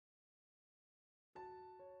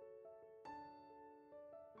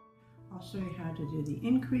I'll show you how to do the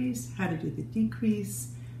increase, how to do the decrease,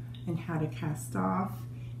 and how to cast off,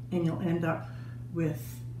 and you'll end up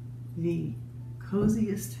with the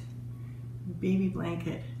coziest baby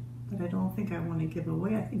blanket that I don't think I want to give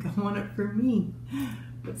away. I think I want it for me.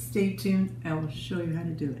 But stay tuned, I will show you how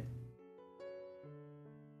to do it.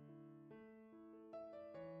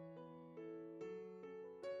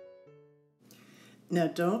 Now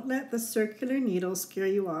don't let the circular needle scare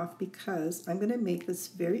you off, because I'm going to make this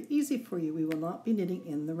very easy for you. We will not be knitting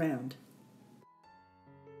in the round.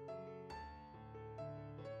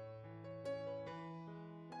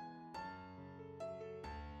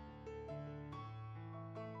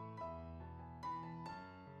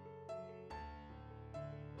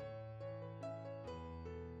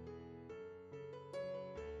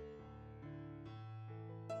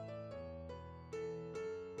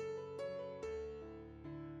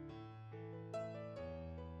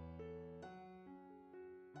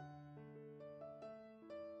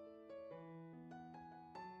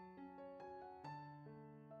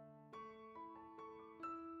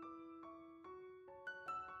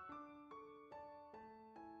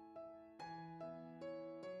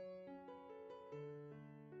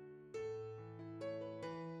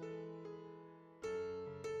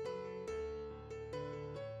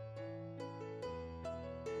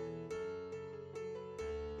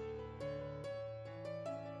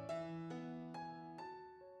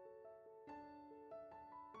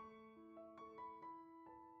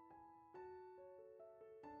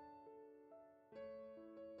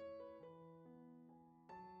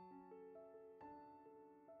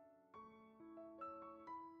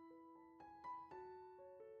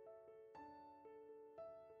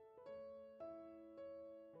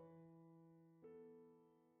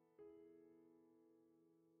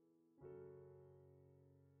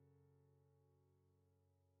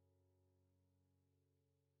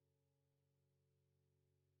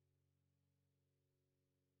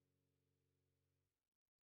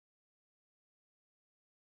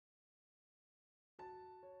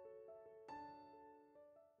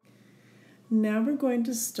 Now we're going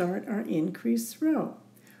to start our increase row.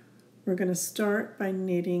 We're going to start by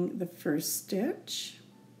knitting the first stitch.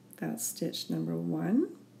 That's stitch number 1.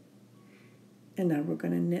 And now we're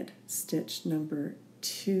going to knit stitch number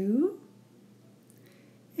 2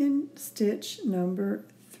 and stitch number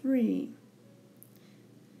 3.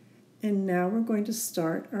 And now we're going to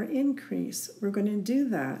start our increase. We're going to do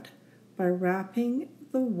that by wrapping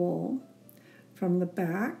the wool from the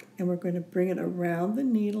back, and we're going to bring it around the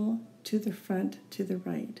needle to the front to the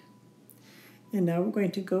right. And now we're going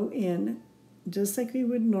to go in just like we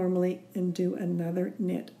would normally and do another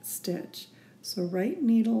knit stitch. So right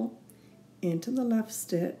needle into the left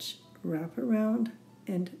stitch, wrap around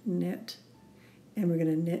and knit, and we're going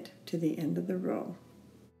to knit to the end of the row.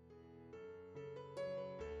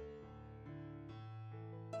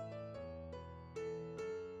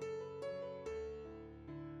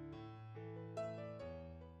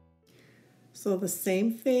 So the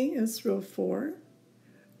same thing as row 4,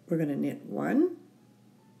 we're going to knit 1,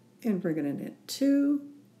 and we're going to knit 2,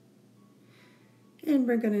 and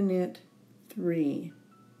we're going to knit 3.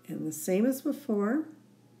 And the same as before,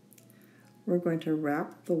 we're going to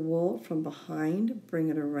wrap the wool from behind, bring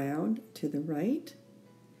it around to the right,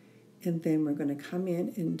 and then we're going to come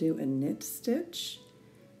in and do a knit stitch,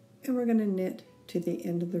 and we're going to knit to the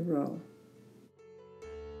end of the row.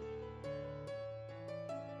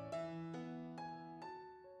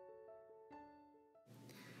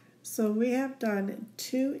 So we have done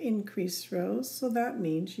 2 increase rows, so that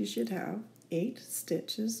means you should have 8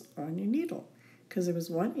 stitches on your needle, because there was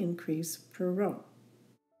 1 increase per row.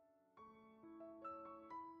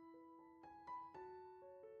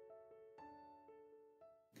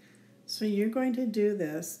 So you're going to do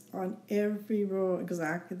this on every row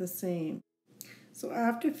exactly the same. So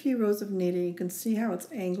after a few rows of knitting, you can see how it's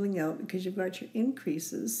angling out because you've got your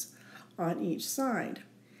increases on each side.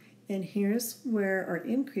 And here's where our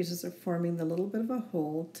increases are forming the little bit of a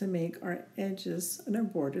hole to make our edges and our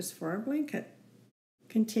borders for our blanket.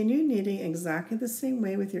 Continue knitting exactly the same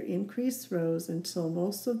way with your increased rows until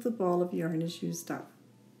most of the ball of yarn is used up.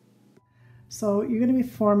 So you're going to be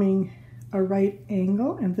forming a right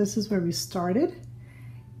angle, and this is where we started,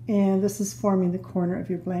 and this is forming the corner of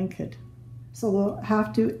your blanket. So we'll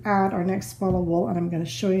have to add our next ball of wool, and I'm going to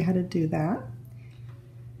show you how to do that.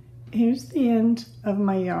 Here's the end of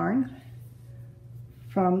my yarn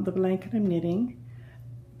from the blanket I'm knitting,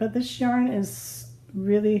 but this yarn is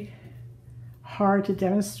really hard to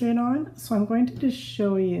demonstrate on, so I'm going to just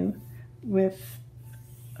show you with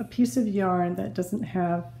a piece of yarn that doesn't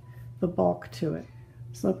have the bulk to it.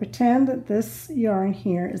 So pretend that this yarn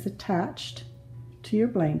here is attached to your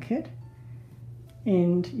blanket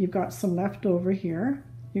and you've got some left over here.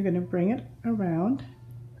 You're going to bring it around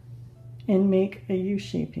and make a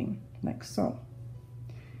U-shaping like so.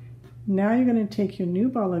 Now you're going to take your new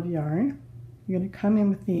ball of yarn. You're going to come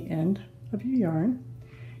in with the end of your yarn.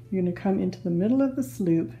 You're going to come into the middle of this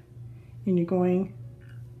loop and you're going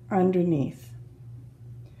underneath.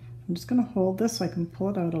 I'm just going to hold this so I can pull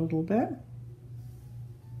it out a little bit.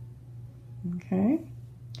 Okay,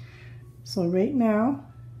 so right now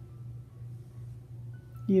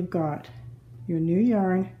you've got your new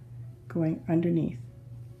yarn going underneath.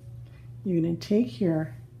 You're going to take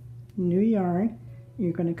your new yarn,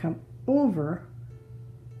 you're going to come over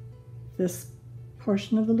this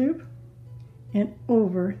portion of the loop and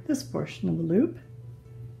over this portion of the loop,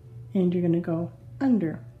 and you're going to go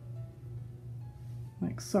under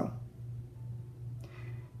like so.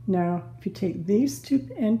 Now if you take these two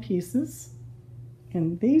end pieces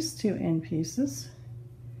and these two end pieces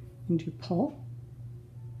and you pull,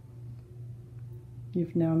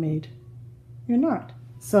 you've now made your knot.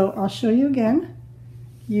 So I'll show you again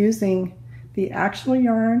using the actual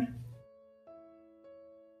yarn.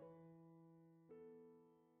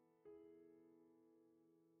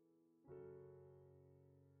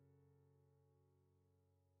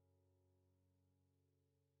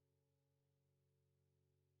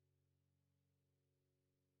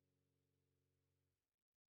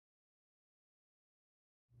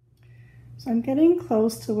 So I'm getting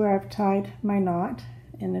close to where I've tied my knot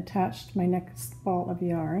and attached my next ball of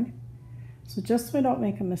yarn. So just so I don't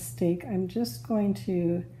make a mistake, I'm just going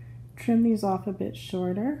to trim these off a bit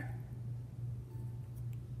shorter.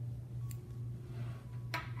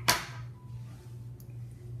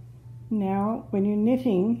 Now, when you're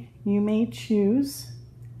knitting, you may choose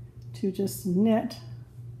to just knit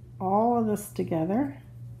all of this together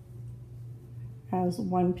as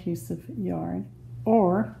one piece of yarn,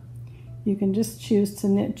 or you can just choose to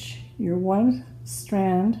knit your one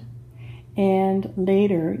strand and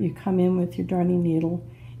later you come in with your darning needle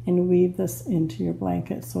and weave this into your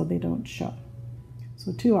blanket so they don't show.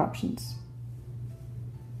 So two options.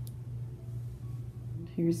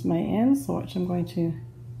 Here's my end, so watch, I'm going to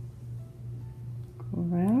go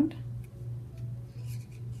around.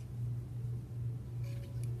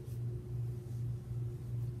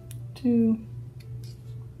 Two.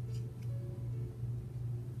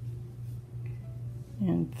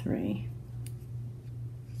 And three.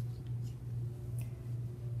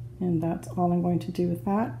 And that's all I'm going to do with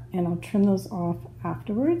that, and I'll trim those off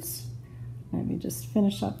afterwards. Let me just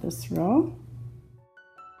finish up this row.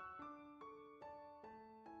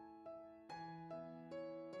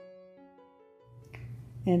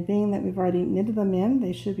 And being that we've already knitted them in,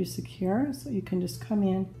 they should be secure, so you can just come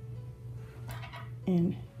in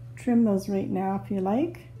and trim those right now if you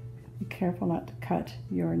like. Be careful not to cut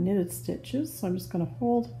your knitted stitches. So I'm just going to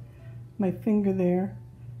hold my finger there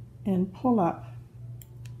and pull up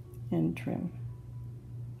and trim.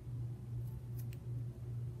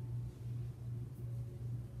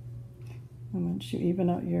 And once you even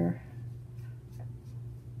out your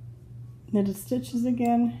knitted stitches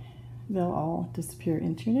again, they'll all disappear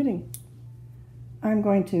into your knitting. I'm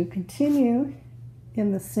going to continue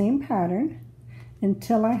in the same pattern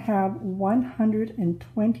until I have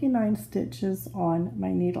 129 stitches on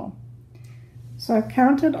my needle. So I've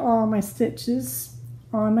counted all my stitches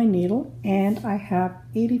on my needle and I have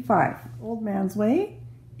 85. Old man's way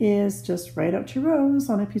is just write out your rows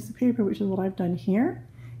on a piece of paper, which is what I've done here.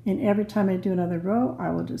 And every time I do another row,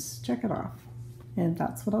 I will just check it off. And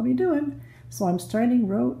that's what I'll be doing. So I'm starting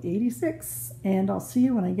row 86 and I'll see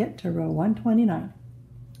you when I get to row 129.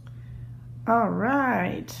 All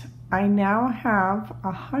right. I now have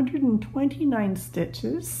 129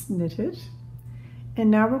 stitches knitted, and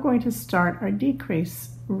now we're going to start our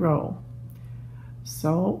decrease row.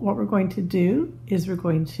 So what we're going to do is we're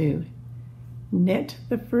going to knit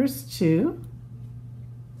the first two.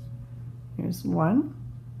 Here's 1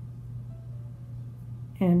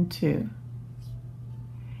 and 2.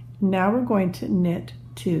 Now we're going to knit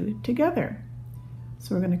 2 together.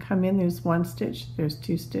 So we're going to come in, there's 1 stitch, there's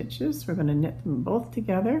 2 stitches. We're going to knit them both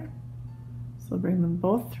together. So bring them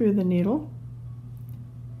both through the needle,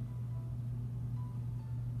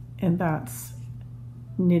 and that's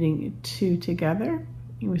knitting 2 together.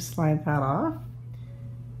 And we slide that off,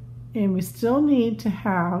 and we still need to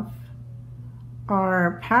have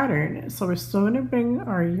our pattern. So we're still going to bring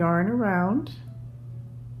our yarn around,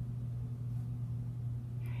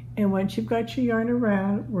 and once you've got your yarn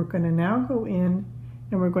around, we're going to now go in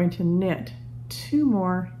and we're going to knit 2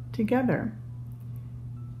 more together.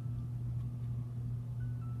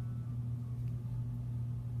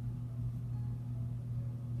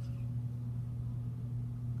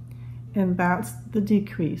 and that's the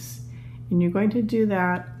decrease. And you're going to do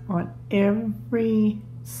that on every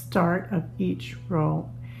start of each row.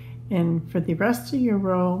 And for the rest of your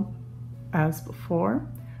row, as before,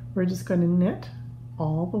 we're just going to knit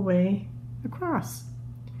all the way across.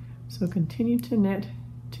 So continue to knit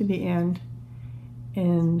to the end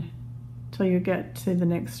until you get to the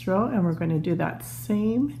next row, and we're going to do that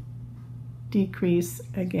same decrease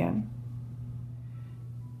again.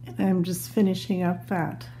 And I'm just finishing up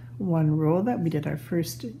that one row that we did our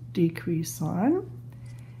first decrease on,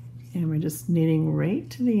 and we're just knitting right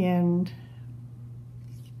to the end,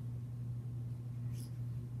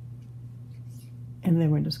 and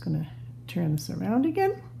then we're just going to turn this around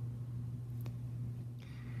again.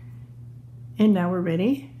 And now we're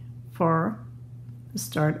ready for the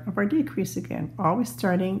start of our decrease again, always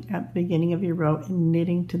starting at the beginning of your row and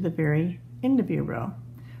knitting to the very end of your row.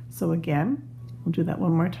 So again, we'll do that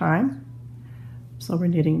one more time. So we're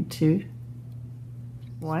knitting 2,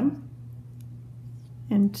 1,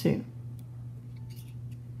 and 2. And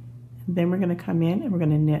then we're going to come in and we're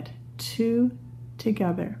going to knit 2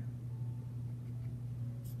 together.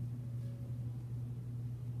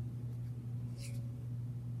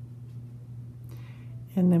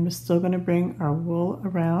 And then we're still going to bring our wool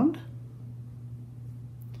around,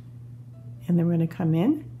 and then we're going to come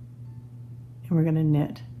in and we're going to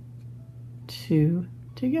knit 2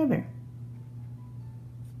 together.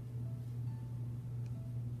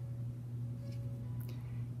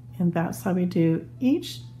 And that's how we do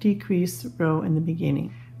each decrease row in the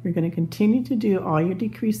beginning. You're going to continue to do all your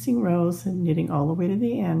decreasing rows and knitting all the way to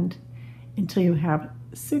the end until you have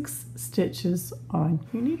 6 stitches on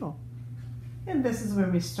your needle. And this is where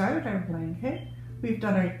we started our blanket. We've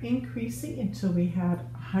done our increasing until we had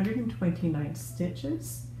 129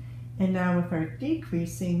 stitches. And now with our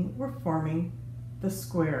decreasing, we're forming the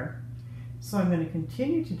square. So I'm going to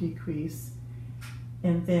continue to decrease,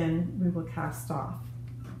 and then we will cast off.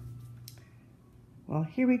 Well,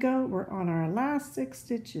 here we go. We're on our last 6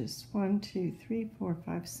 stitches. 1, 2, 3, 4,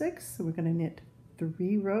 5, 6. So we're going to knit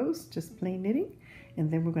 3 rows, just plain knitting,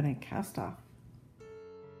 and then we're going to cast off.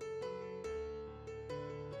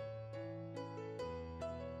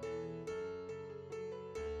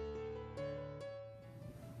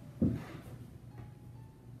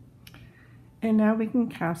 And now we can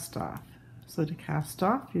cast off. So to cast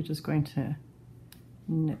off, you're just going to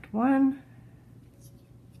knit 1,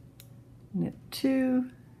 knit 2,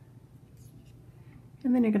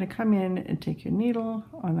 and then you're going to come in and take your needle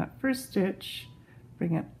on that first stitch,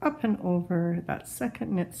 bring it up and over that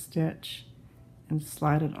second knit stitch, and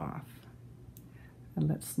slide it off. And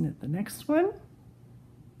let's knit the next one.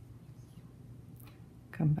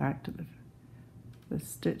 Come back to the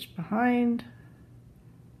stitch behind,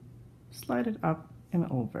 slide it up and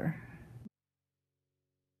over.